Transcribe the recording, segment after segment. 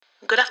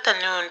Good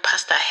afternoon,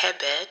 Pastor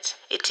Herbert.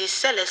 It is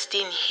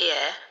Celestine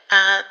here.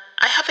 I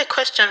have a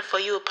question for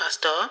you,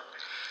 Pastor.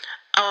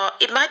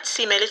 It might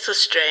seem a little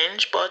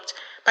strange, but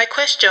my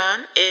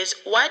question is,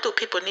 why do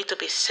people need to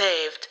be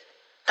saved?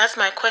 That's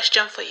my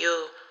question for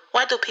you.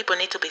 Why do people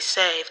need to be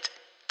saved?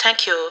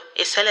 Thank you.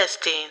 It's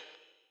Celestine.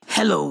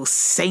 Hello,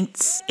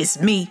 saints. It's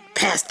me,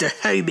 Pastor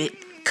Herbert,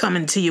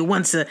 coming to you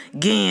once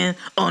again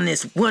on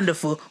this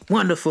wonderful,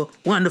 wonderful,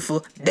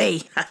 wonderful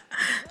day.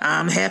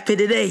 I'm happy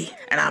today,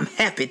 and I'm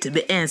happy to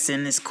be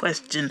answering this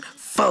question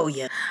for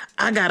you.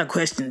 I got a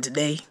question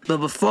today, but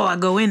before I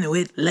go into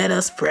it, let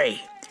us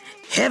pray.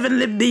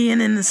 Heavenly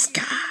being in the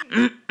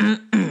sky,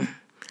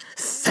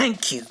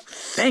 thank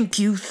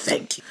you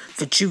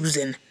for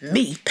choosing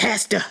me,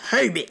 Pastor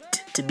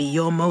Herbert, to be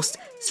your most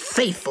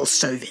faithful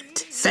servant.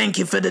 Thank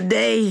you for the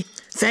day,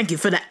 thank you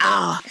for the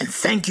hour, and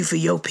thank you for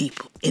your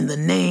people. In the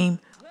name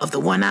of the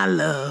one I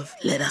love,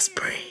 let us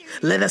pray.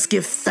 Let us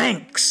give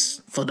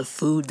thanks for the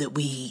food that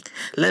we eat.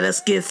 Let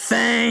us give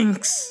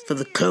thanks for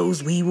the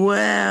clothes we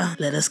wear.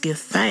 Let us give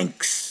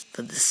thanks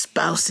for the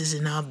spouses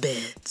in our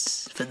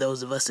beds, for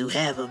those of us who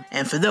have them,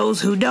 and for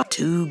those who don't.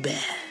 Too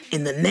bad.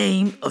 In the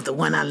name of the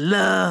one I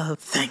love,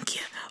 thank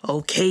you.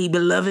 Okay,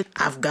 beloved,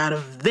 I've got a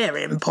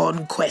very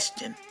important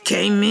question.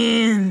 Came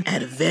in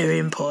at a very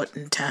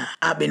important time.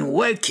 I've been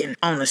working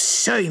on a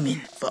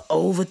sermon for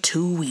over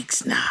 2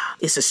 weeks now.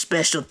 It's a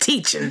special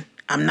teaching.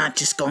 I'm not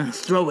just going to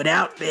throw it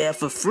out there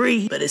for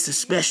free, but it's a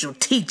special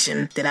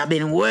teaching that I've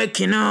been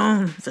working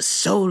on for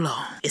so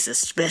long. It's a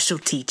special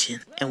teaching,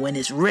 and when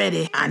it's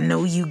ready, I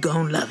know you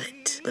gonna love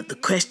it. But the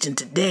question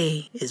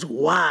today is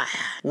why?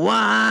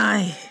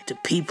 Why do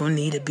people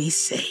need to be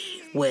saved?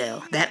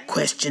 Well, that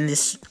question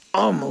is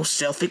almost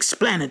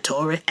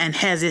self-explanatory and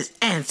has its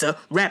answer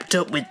wrapped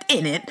up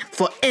within it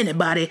for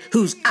anybody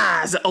whose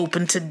eyes are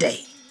open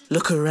today.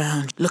 Look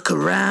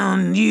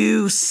around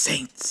you,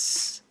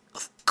 saints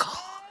of God.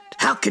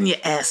 How can you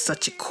ask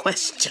such a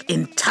question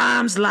in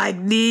times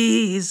like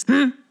these?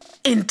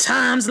 In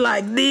times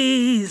like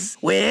these,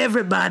 where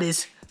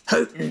everybody's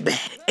hurting bad.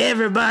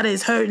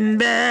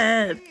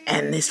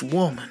 And this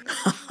woman,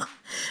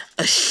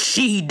 a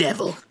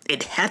she-devil.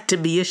 It had to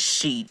be a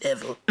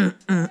she-devil.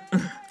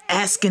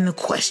 Asking the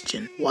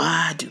question,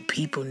 why do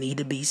people need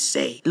to be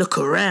saved? Look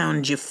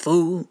around, you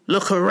fool.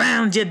 Look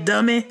around, you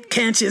dummy.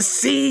 Can't you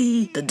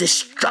see the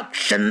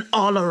destruction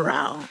all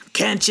around?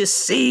 Can't you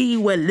see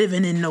we're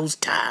living in those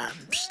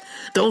times?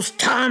 Those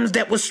times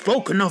that were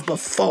spoken of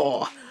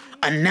before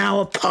are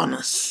now upon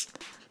us.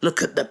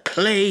 Look at the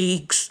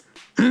plagues.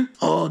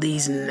 All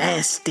these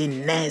nasty,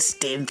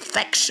 nasty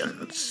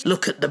infections.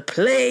 Look at the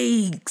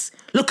plagues.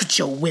 Look at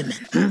your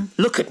women.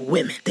 Look at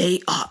women.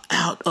 They are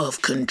out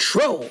of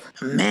control.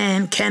 A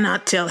man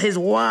cannot tell his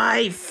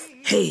wife,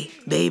 hey,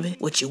 baby,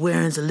 what you're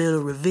wearing's a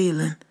little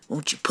revealing.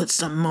 Won't you put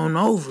something on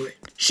over it?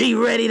 She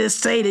ready to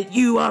say that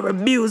you are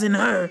abusing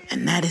her.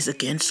 And that is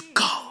against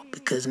God.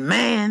 Because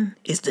man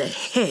is the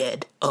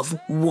head of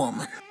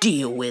woman.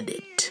 Deal with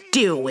it.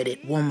 Deal with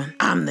it, woman.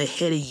 I'm the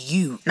head of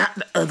you, not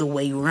the other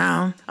way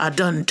around. I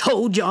done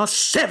told y'all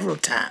several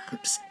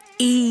times.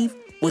 Eve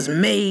was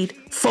made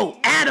for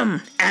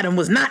Adam. Adam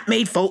was not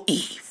made for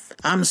Eve.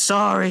 I'm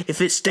sorry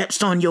if it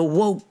steps on your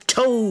woke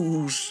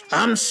toes.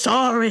 I'm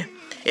sorry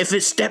if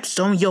it steps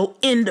on your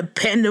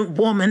independent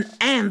woman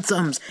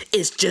anthems.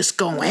 It's just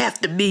gonna have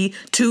to be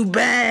too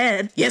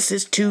bad. Yes,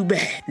 it's too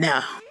bad.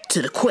 Now,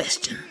 to the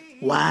question.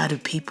 Why do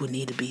people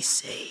need to be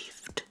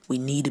saved? We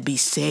need to be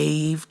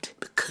saved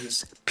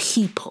because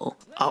people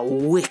are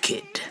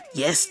wicked.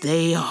 Yes,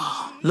 they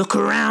are. Look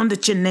around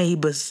at your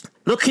neighbors.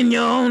 Look in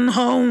your own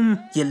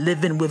home. You're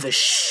living with a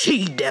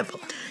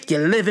she-devil.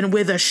 You're living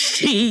with a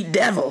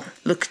she-devil.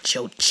 Look at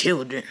your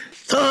children.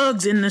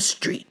 Thugs in the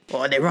street,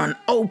 or they're on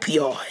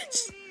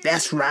opioids.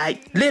 That's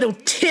right. Little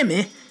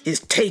Timmy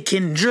is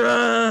taking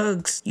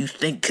drugs. You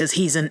think because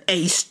he's an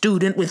A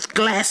student with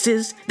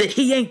glasses that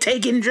he ain't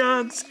taking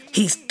drugs?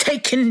 He's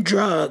taking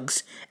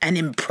drugs and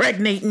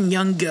impregnating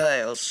young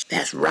girls.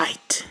 That's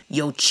right.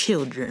 Your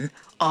children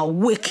are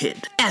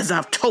wicked, as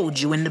I've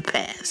told you in the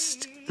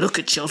past. Look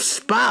at your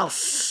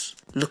spouse.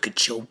 Look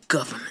at your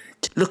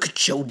government. Look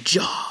at your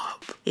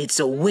job. It's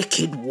a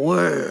wicked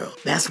world.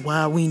 That's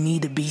why we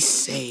need to be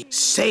saved.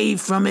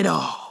 Saved from it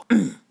all.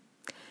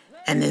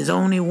 And there's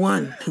only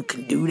one who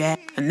can do that,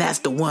 and that's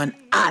the one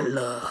I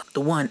love,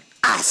 the one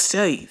I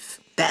serve.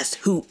 That's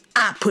who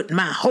I put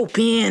my hope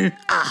in.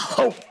 I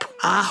hope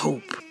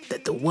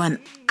that the one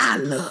I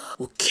love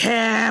will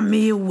carry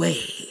me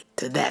away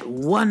to that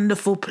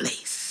wonderful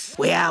place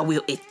where I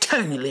will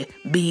eternally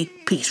be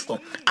peaceful.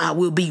 I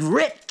will be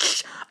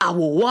rich. I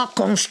will walk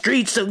on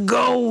streets of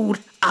gold.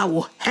 I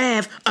will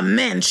have a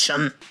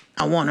mansion.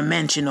 I want a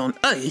mansion on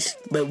earth,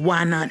 but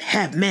why not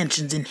have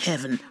mansions in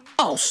heaven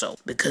also?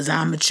 Because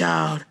I'm a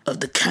child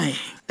of the King.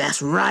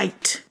 That's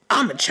right.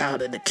 I'm a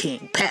child of the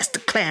King. Pastor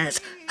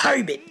Clarence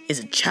Herbert is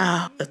a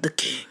child of the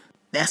King.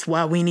 That's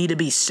why we need to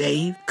be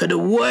saved. Because the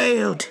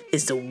world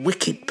is a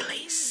wicked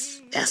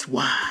place. That's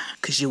why.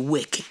 Because you're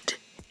wicked.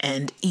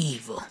 and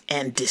evil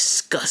and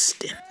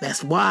disgusting.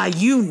 That's why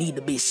you need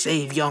to be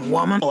saved, young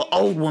woman or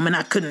old woman,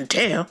 I couldn't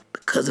tell,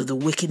 because of the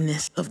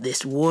wickedness of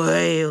this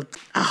world.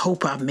 I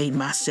hope I've made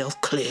myself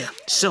clear.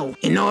 So,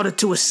 in order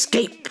to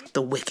escape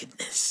the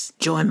wickedness,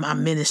 join my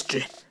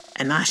ministry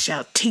and I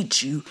shall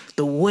teach you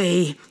the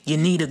way you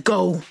need to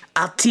go.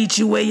 I'll teach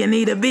you where you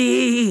need to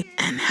be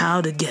and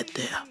how to get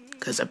there.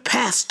 Because a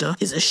pastor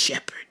is a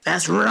shepherd.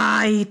 That's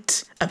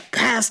right. A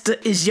pastor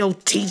is your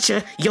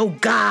teacher, your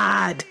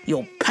God.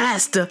 Your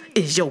pastor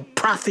is your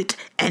prophet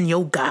and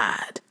your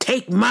God.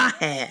 Take my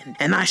hand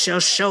and I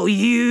shall show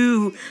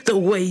you the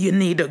way you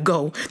need to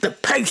go, the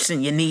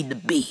person you need to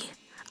be.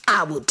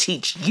 I will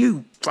teach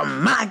you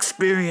from my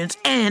experience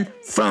and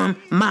from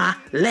my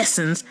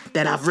lessons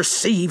that I've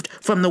received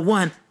from the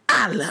one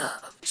I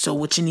love. So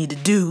what you need to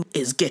do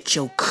is get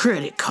your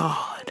credit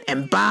card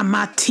and buy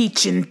my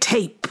teaching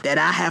tape that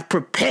I have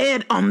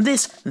prepared on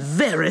this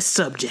very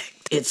subject.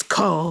 It's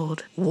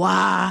called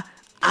Why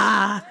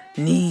I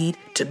Need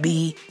to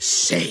Be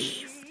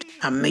Saved.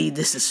 I made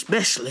this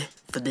especially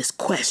for this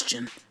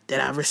question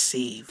that I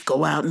received.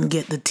 Go out and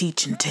get the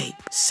teaching tape,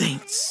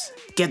 saints.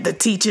 Get the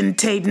teaching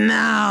tape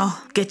now.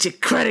 Get your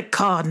credit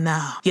card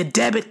now. Your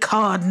debit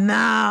card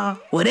now.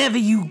 Whatever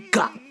you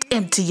got.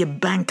 Empty your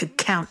bank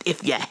account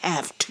if you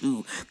have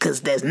to,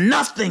 because there's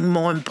nothing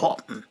more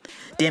important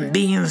than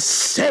being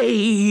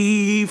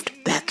saved.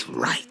 That's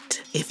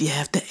right. If you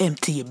have to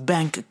empty your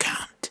bank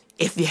account,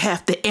 if you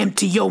have to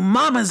empty your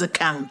mama's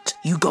account,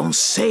 you gonna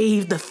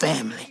save the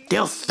family.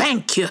 They'll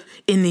thank you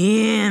in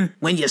the end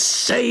when you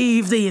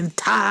save the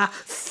entire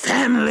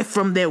family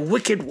from their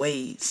wicked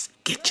ways.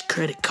 Get your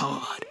credit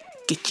card.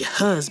 Get your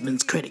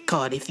husband's credit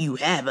card if you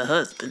have a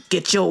husband.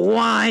 Get your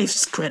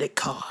wife's credit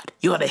card.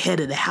 You're the head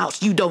of the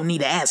house. You don't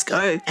need to ask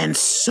her. And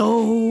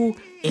sow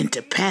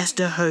into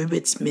Pastor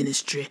Herbert's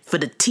ministry for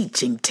the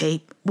teaching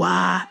tape,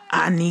 Why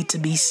I Need to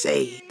Be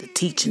Saved. The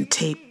teaching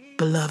tape,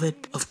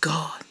 beloved of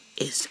God,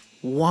 is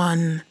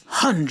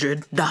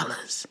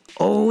 $100.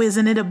 Oh,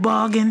 isn't it a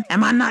bargain?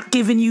 Am I not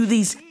giving you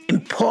these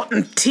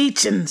important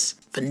teachings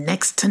for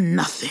next to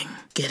nothing?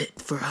 Get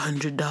it for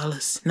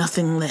 $100.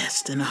 Nothing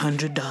less than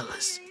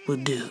 $100 will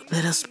do.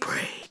 Let us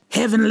pray.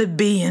 Heavenly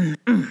being,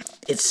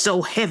 it's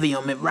so heavy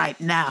on me right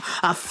now.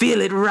 I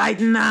feel it right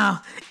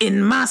now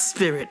in my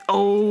spirit.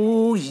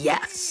 Oh,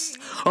 yes.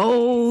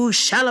 Oh,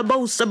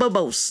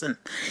 shalabosababosan.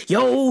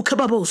 Yo,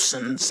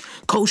 kababosans.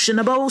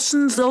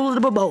 Koshanabosans,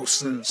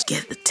 olababosans.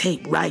 Get the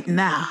tape right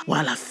now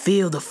while I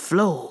feel the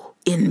flow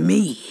in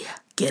me.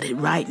 Get it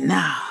right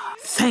now.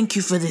 Thank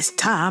you for this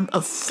time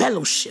of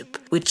fellowship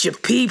with your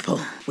people,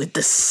 with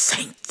the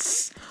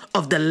saints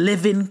of the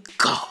living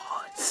God.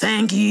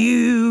 Thank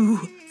you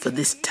for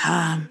this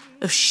time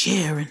of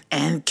sharing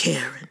and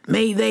caring.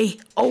 May they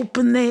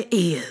open their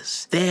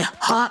ears, their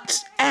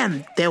hearts,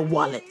 and their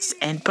wallets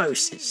and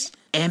purses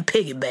and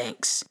piggy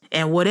banks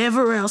and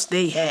whatever else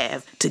they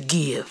have to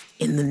give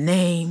in the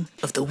name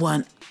of the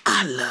one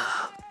I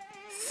love.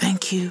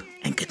 Thank you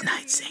and good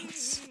night,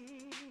 saints.